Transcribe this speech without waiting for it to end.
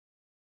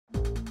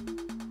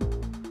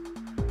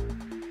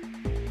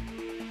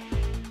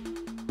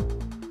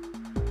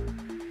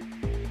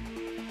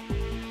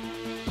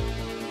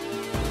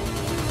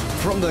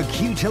from the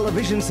Q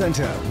Television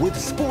Centre with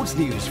sports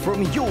news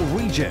from your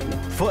region.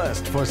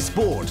 First for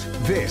sport,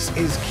 this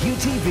is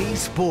QTV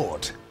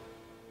Sport.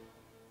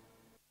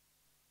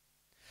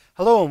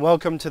 Hello and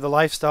welcome to the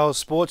Lifestyle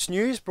Sports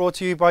News brought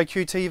to you by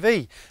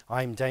QTV.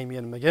 I'm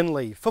Damien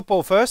McGinley.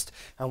 Football first,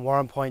 and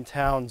Warrenpoint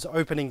Town's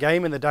opening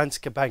game in the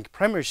Danske Bank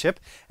Premiership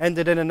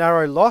ended in a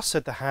narrow loss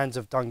at the hands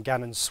of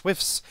Dungannon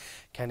Swifts.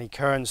 Kenny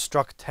Kern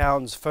struck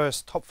Town's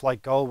first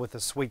top-flight goal with a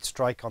sweet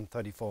strike on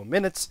 34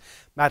 minutes.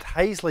 Matt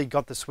Hazley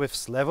got the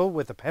Swifts level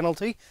with a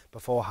penalty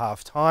before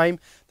half-time.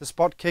 The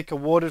spot kick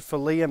awarded for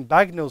Liam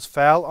Bagnall's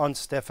foul on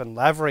Stefan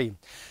Lavery.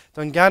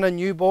 Dungannon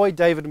new boy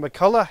David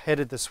McCullough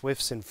headed the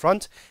Swifts in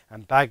front,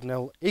 and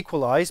Bagnall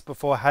equalised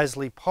before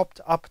Hazley popped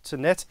up to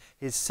net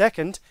his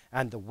second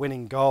and the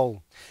winning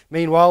goal.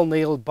 Meanwhile,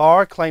 Neil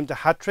Barr claimed a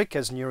hat-trick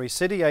as Newry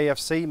City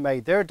AFC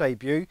made their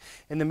debut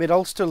in the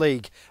Mid-Ulster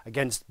League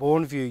against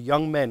Bourneview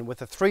Young Men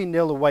with a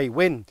 3-0 away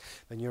win.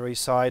 The Newry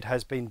side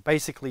has been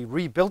basically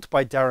rebuilt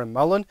by Darren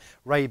Mullen,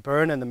 Ray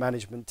Byrne and the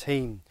management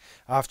team.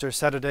 After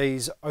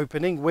Saturday's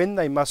opening win,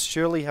 they must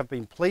surely have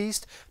been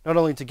pleased not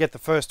only to get the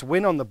first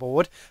win on the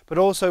board, but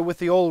also with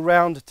the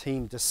all-round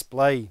team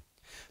display.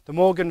 The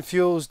Morgan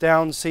Fuels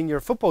Downs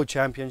Senior Football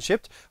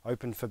Championship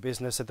opened for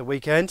business at the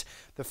weekend.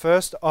 The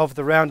first of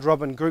the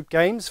round-robin group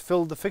games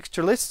filled the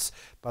fixture lists,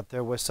 but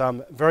there were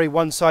some very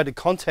one-sided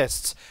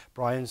contests.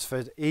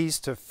 Bryansford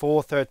eased to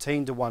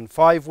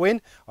 4-13-1-5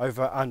 win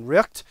over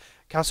Unrecht.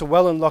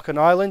 Castlewell, Loughin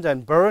Island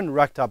and Burren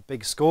racked up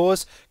big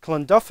scores.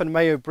 Clonduff and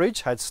Mayo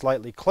Bridge had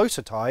slightly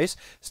closer ties,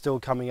 still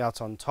coming out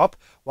on top,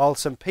 while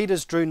St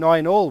Peters drew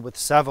 9-all with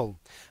Saville.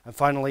 And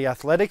finally,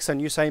 athletics, and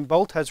Usain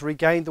Bolt has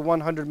regained the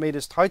 100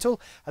 metres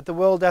title at the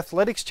World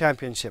Athletics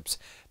Championships.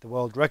 The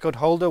world record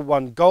holder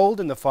won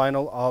gold in the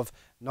final of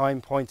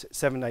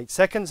 9.78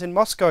 seconds in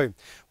Moscow.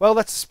 Well,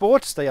 that's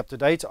sport. Stay up to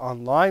date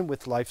online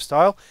with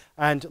Lifestyle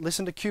and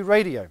listen to Q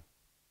Radio.